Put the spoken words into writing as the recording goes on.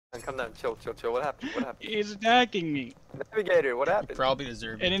Come down, chill. What happened? He's attacking me. Navigator, what happened? Probably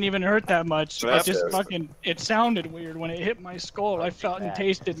deserved It it. didn't even hurt that much. What It just happened? fucking, it sounded weird when it hit my skull. I felt and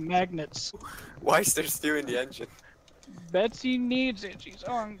tasted magnets. Why is there stew in the engine? Betsy needs it. She's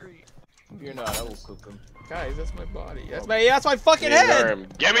hungry. If you're not, I will cook him. Guys, that's my body. That's my fucking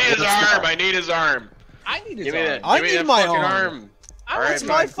head. Give me his arm. I need his arm. I need his Give me arm. that. I Give me need that my fucking arm. That's Alright, my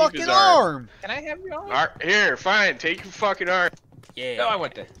fine, keep fucking his arm. Can I have your arm? Here, fine. Take your fucking arm. Yeah. No, I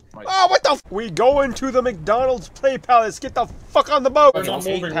want that. Oh, what the f— We go into the McDonald's Play Palace. Get the fuck on the boat. We're not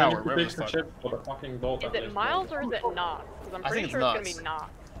moving. Power, We're big for chip for the fucking boat. Is it miles or is it knots? Because I'm I pretty think sure it's it's gonna be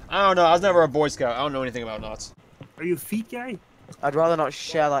knots. I don't know. I was never a Boy Scout. I don't know anything about knots. Are you a feet guy? I'd rather not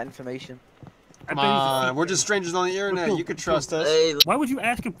share that information. Come on, we're just strangers on the internet. You could trust us. Why would you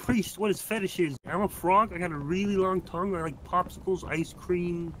ask a priest what his fetish is? I'm a frog. I got a really long tongue. I like popsicles, ice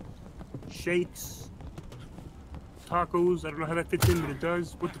cream, shakes, tacos. I don't know how that fits in, but it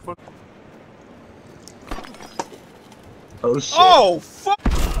does. What the fuck? Oh shit. Oh fuck!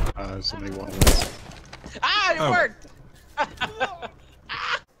 Somebody wanted this. Ah, it worked!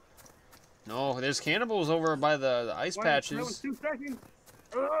 No, there's cannibals over by the ice patches. 2 seconds.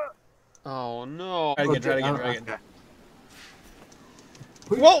 Oh no! Try again.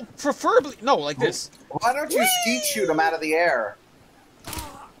 Well, preferably no, like this. Why don't you skeet shoot him out of the air?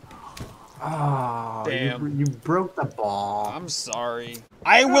 Oh, damn! You broke the ball. I'm sorry.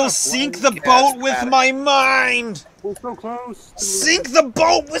 I will sink the boat with my mind. We're so close. Sink the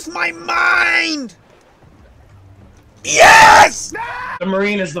boat with my mind. Yes! The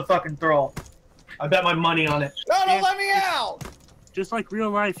Marine is the fucking throw. I bet my money on it. No, let me out! Just like real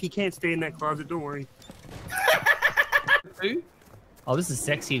life, he can't stay in that closet. Don't worry. Oh, this is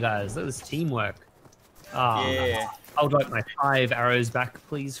sexy, guys. That was teamwork. Oh, Yeah. I would like my 5 arrows back,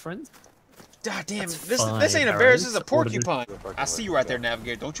 please, friends. God damn, That's this fine, ain't a bear, arrows. this is a porcupine. I see you right there,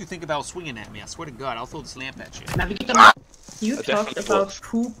 Navigator. Don't you think about swinging at me. I swear to God, I'll throw this lamp at you. Navigator, you talked about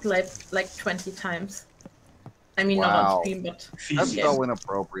poop like 20 times. I mean, not on stream, but... That's so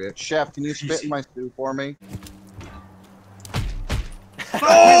inappropriate. Chef, can you spit in my stew for me?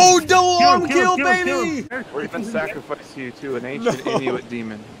 Oh, double arm kill, baby! Or even sacrifice you to an ancient Inuit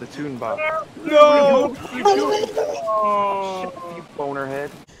demon, the Toonbot. No! Oh, you bonerhead.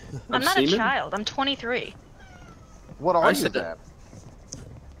 I'm not a child. I'm 23. What are you then?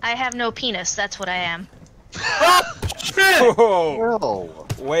 I have no penis. That's what I am. Whoa.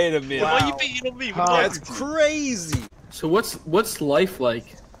 Wait a minute. Why you beating on me? That's crazy. So what's life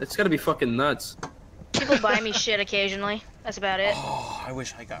like? It's gotta be fucking nuts. People buy me shit occasionally. That's about it. Oh, I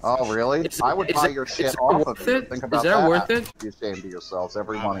wish I got. Oh, really? I would buy your shit off of you. Think about that. Is that worth it? Be ashamed of yourselves,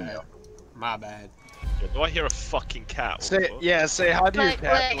 every one of you. My bad. Do I hear a fucking cat? Say how do you Look,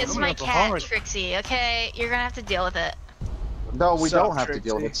 it's my cat, Trixie, okay? You're gonna have to deal with it. No, we Sup, don't have to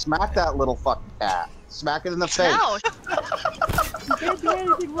deal with it. Smack that little fucking cat. Smack it in the face. No!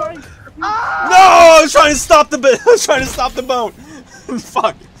 No! I was trying to stop the boat. I was trying to stop the boat.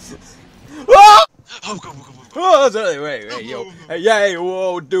 Fuck. Ah! Oh, wait, yo. Hey,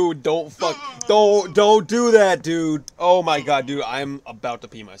 whoa, dude, don't do that, dude. Oh my God, dude, I'm about to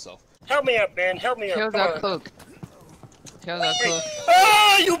pee myself. Help me up, man. Help me up. Kill that cook. Kill that cook.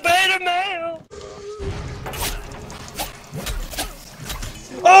 Oh, you better man!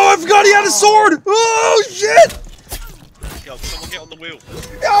 Oh, I forgot he had a sword! Oh, shit! Yo, someone get on the wheel.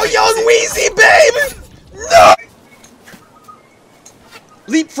 Oh, young Wheezy, baby! No!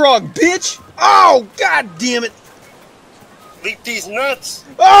 Leapfrog, bitch! Oh, God damn it! Leap these nuts!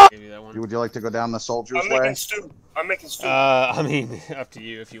 Oh! Would you like to go down the soldier's I'm way? making stew. I'm making stew. I mean, up to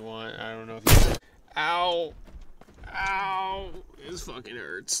you if you want. I don't know if you... Ow. Ow. This fucking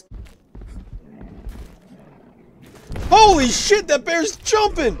hurts. Holy shit, that bear's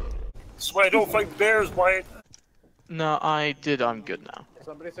jumping! That's why I don't fight bears, Wyatt. No, I'm good now.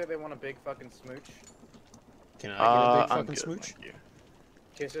 Somebody say they want a big fucking smooch. Can I get a big I'm fucking good, smooch? thank you.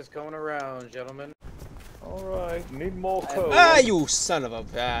 Kisses coming around, gentlemen. Alright, need more code. Ah, you son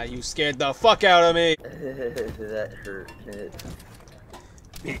of a... you scared the fuck out of me! That hurt.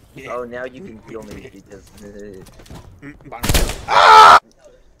 Oh, now you can feel me because... Ah!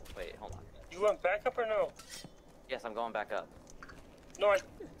 Wait, hold on. You went back up or no? Yes, I'm going back up. No, I...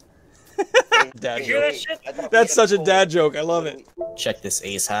 Dad You hear that joke. shit? That's such a dad joke, I love it. Check this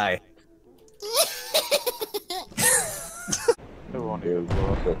ace high.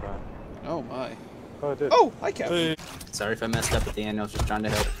 Oh my. Oh, I did. Oh, hi Captain. Sorry if I messed up at the end, I was just trying to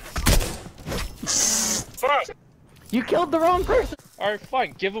help. Fuck! You killed the wrong person! Alright,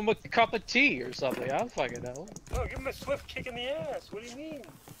 fine. Give him a cup of tea or something. I don't fucking know. No, give him a swift kick in the ass. What do you mean?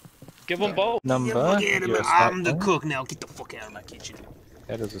 Give them both. Look at him. I'm the cook now. Get the fuck out of my kitchen.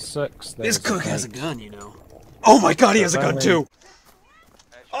 That is a 6. This cook has a gun, you know. Oh my god, he has a gun too!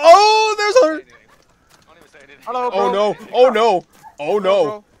 Oh, there's a... Hello, bro. Oh no, oh no, oh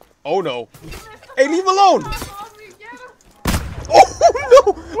no, oh no. Hey, leave him alone! Oh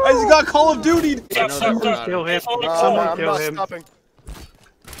no! I just got Call of Duty! Someone kill him. Someone kill him.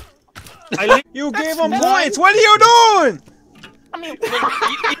 You gave him points! What are you doing? I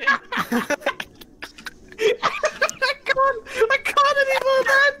can't anymore,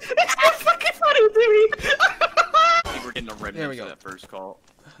 man! It's so fucking funny to me! We're getting a red There we for go. that first call.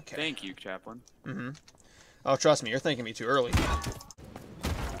 Okay. Thank you, Chaplain. Mm-hmm. Oh, trust me, you're thanking me too early.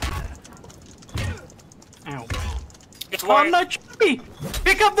 Ow. Oh, no, Chucky!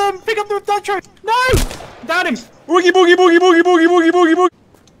 Pick up the nitro! No! Down him! Boogie, boogie, boogie, boogie, boogie, boogie, boogie, boogie!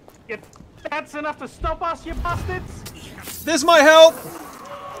 That's enough to stop us, you bastards! This might help!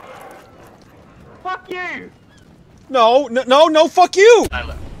 Fuck you! No, no, no, no, fuck you!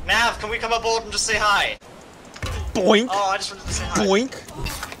 Nav, can we come aboard and just say hi? Boink! Oh, I just wanted to say hi. Boink!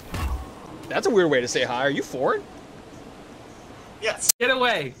 That's a weird way to say hi. Are you foreign? Yes. Get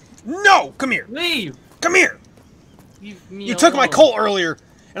away! No! Come here! Leave! Come here! You took my colt earlier,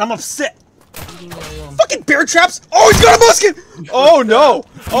 and I'm upset. Fucking bear traps! Oh, he's got a musket! Oh no!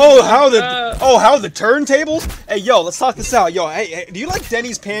 Oh how the turntables? Hey yo, let's talk this out. Yo, hey, do you like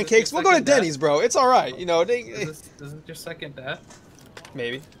Denny's pancakes? We'll go to Denny's, bro. It's all right. You know, Is this your second death?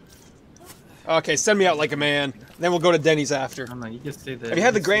 maybe. Okay, send me out like a man. Then we'll go to Denny's after. Oh no, you just say that. Have you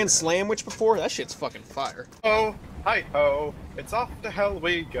had the Grand Slamwich before? That shit's fucking fire. Oh, hi ho, it's off to hell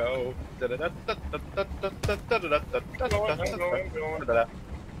we go.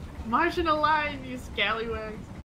 Marginal line, you scallywags.